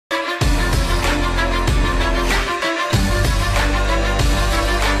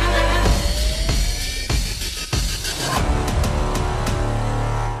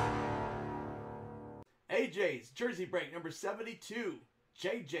jersey break, number 72,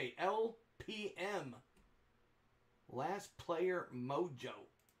 JJLPM. Last player mojo.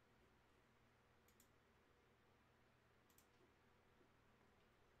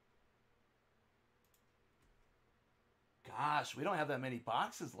 Gosh, we don't have that many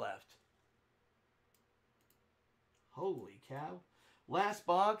boxes left. Holy cow. Last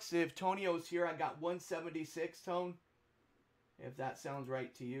box. If Tonio's here, I got 176, Tone. If that sounds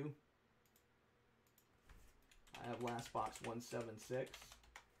right to you. I have last box 176.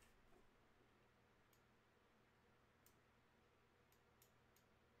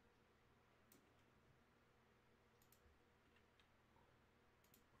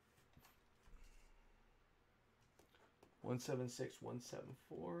 $176,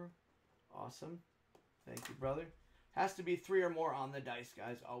 174. Awesome. Thank you, brother. Has to be 3 or more on the dice,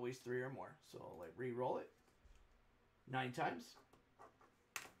 guys. Always 3 or more. So I'll re-roll it 9 times.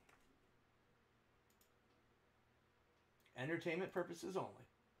 Entertainment purposes only.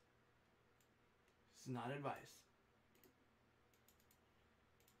 It's not advice.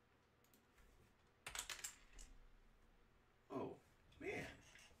 Oh, man.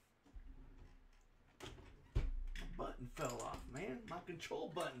 My button fell off, man. My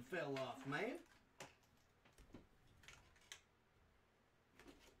control button fell off, man.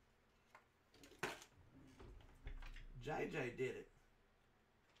 JJ did it.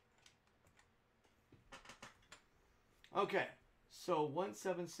 Okay, so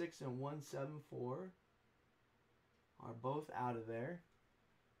 176 and 174 are both out of there.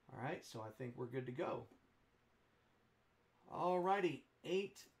 All right, so I think we're good to go. All righty,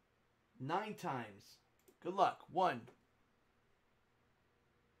 9 times. Good luck. 1.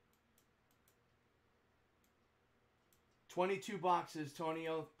 22 boxes,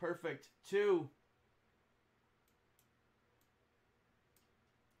 Tonio. Perfect. 2.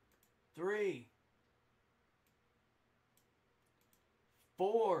 3.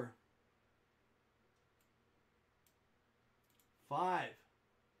 4. 5.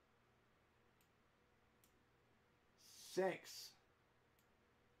 6.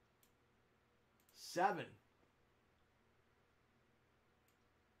 7.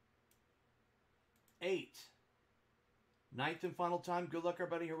 8. 9th and final time. Good luck,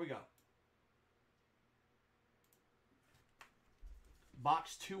 everybody. Here we go.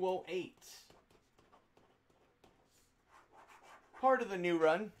 Box 208. Part of the new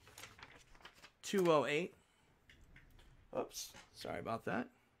run. 208. Oops. Sorry about that.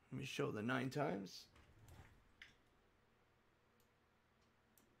 Let me show the 9 times.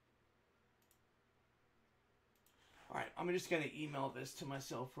 Alright, I'm just going to email this to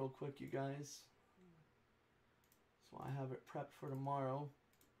myself real quick, you guys. So I have it prepped for tomorrow.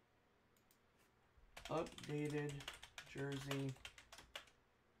 Updated jersey.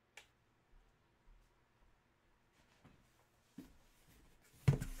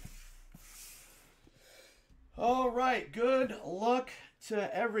 Alright, good luck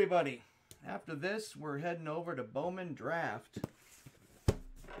to everybody. After this, we're heading over to Bowman Draft.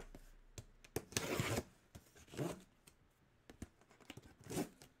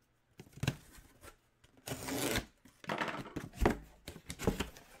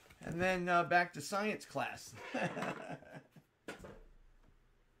 And then back to science class.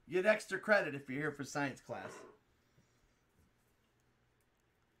 You get extra credit if you're here for science class.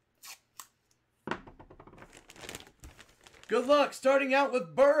 Good luck, starting out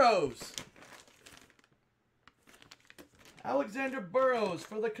with Burrows. Alexander Burrows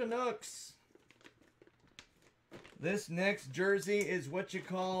for the Canucks. This next jersey is what you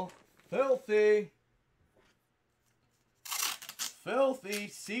call filthy. Filthy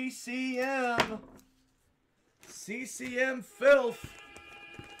CCM. CCM filth.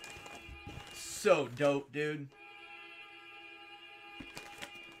 So dope, dude.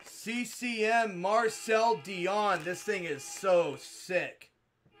 CCM Marcel Dion. This thing is so sick.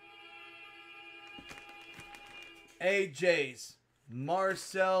 AJ's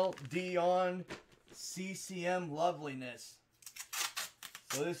Marcel Dion CCM loveliness.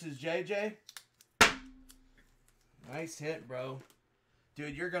 So this is JJ. Nice hit, bro.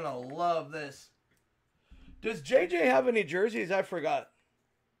 Dude, you're going to love this. Does JJ have any jerseys? I forgot.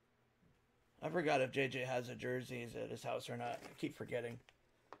 I forgot if JJ has a jerseys at his house or not. I keep forgetting.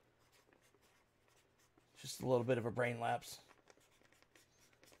 Just a little bit of a brain lapse.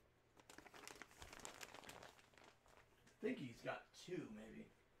 I think he's got 2, maybe.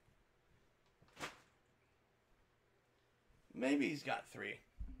 Maybe he's got 3.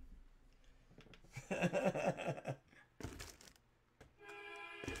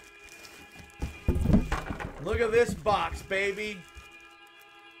 Look at this box, baby.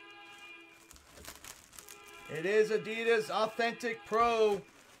 It is Adidas Authentic Pro.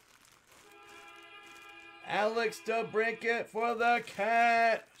 Alex DeBrincat for the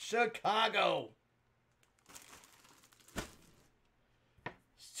Cat, Chicago. His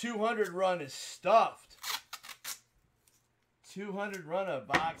 200 run is stuffed. 200 run of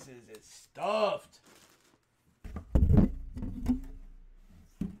boxes is stuffed.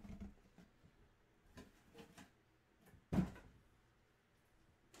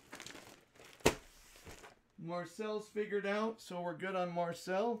 Marcel's figured out, so we're good on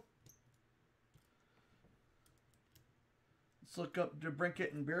Marcel. Let's look up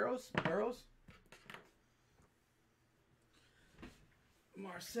DeBrincat and Burrows.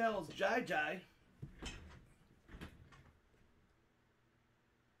 Marcel's Jai.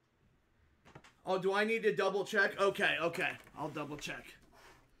 Oh, do I need to double check? Okay. I'll double check.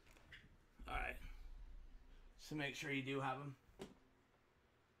 All right. So make sure you do have them.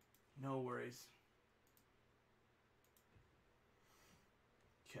 No worries.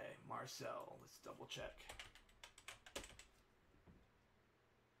 Okay, Marcel. Let's double check.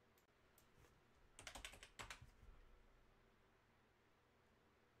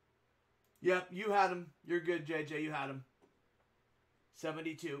 Yep, you had him. You're good, JJ. You had him.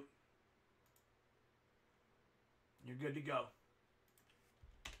 72. You're good to go.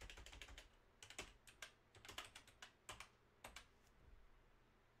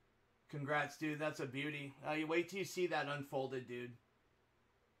 Congrats, dude. That's a beauty. You wait till you see that unfolded, dude.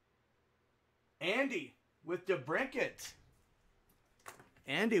 Andy with DeBrincat.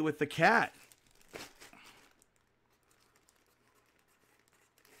 Andy with the cat.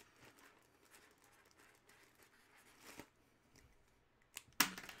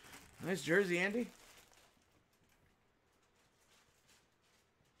 Nice jersey, Andy.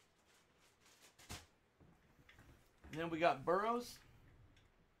 And then we got Burrows,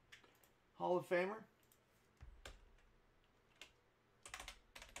 Hall of Famer.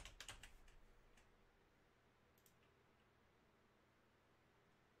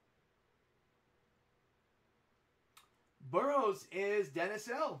 Burrows is Dennis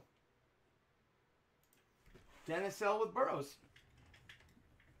L. Dennis L with Burrows.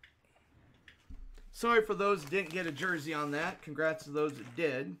 Sorry for those that didn't get a jersey on that. Congrats to those that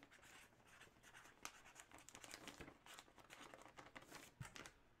did.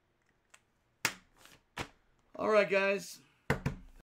 All right, guys.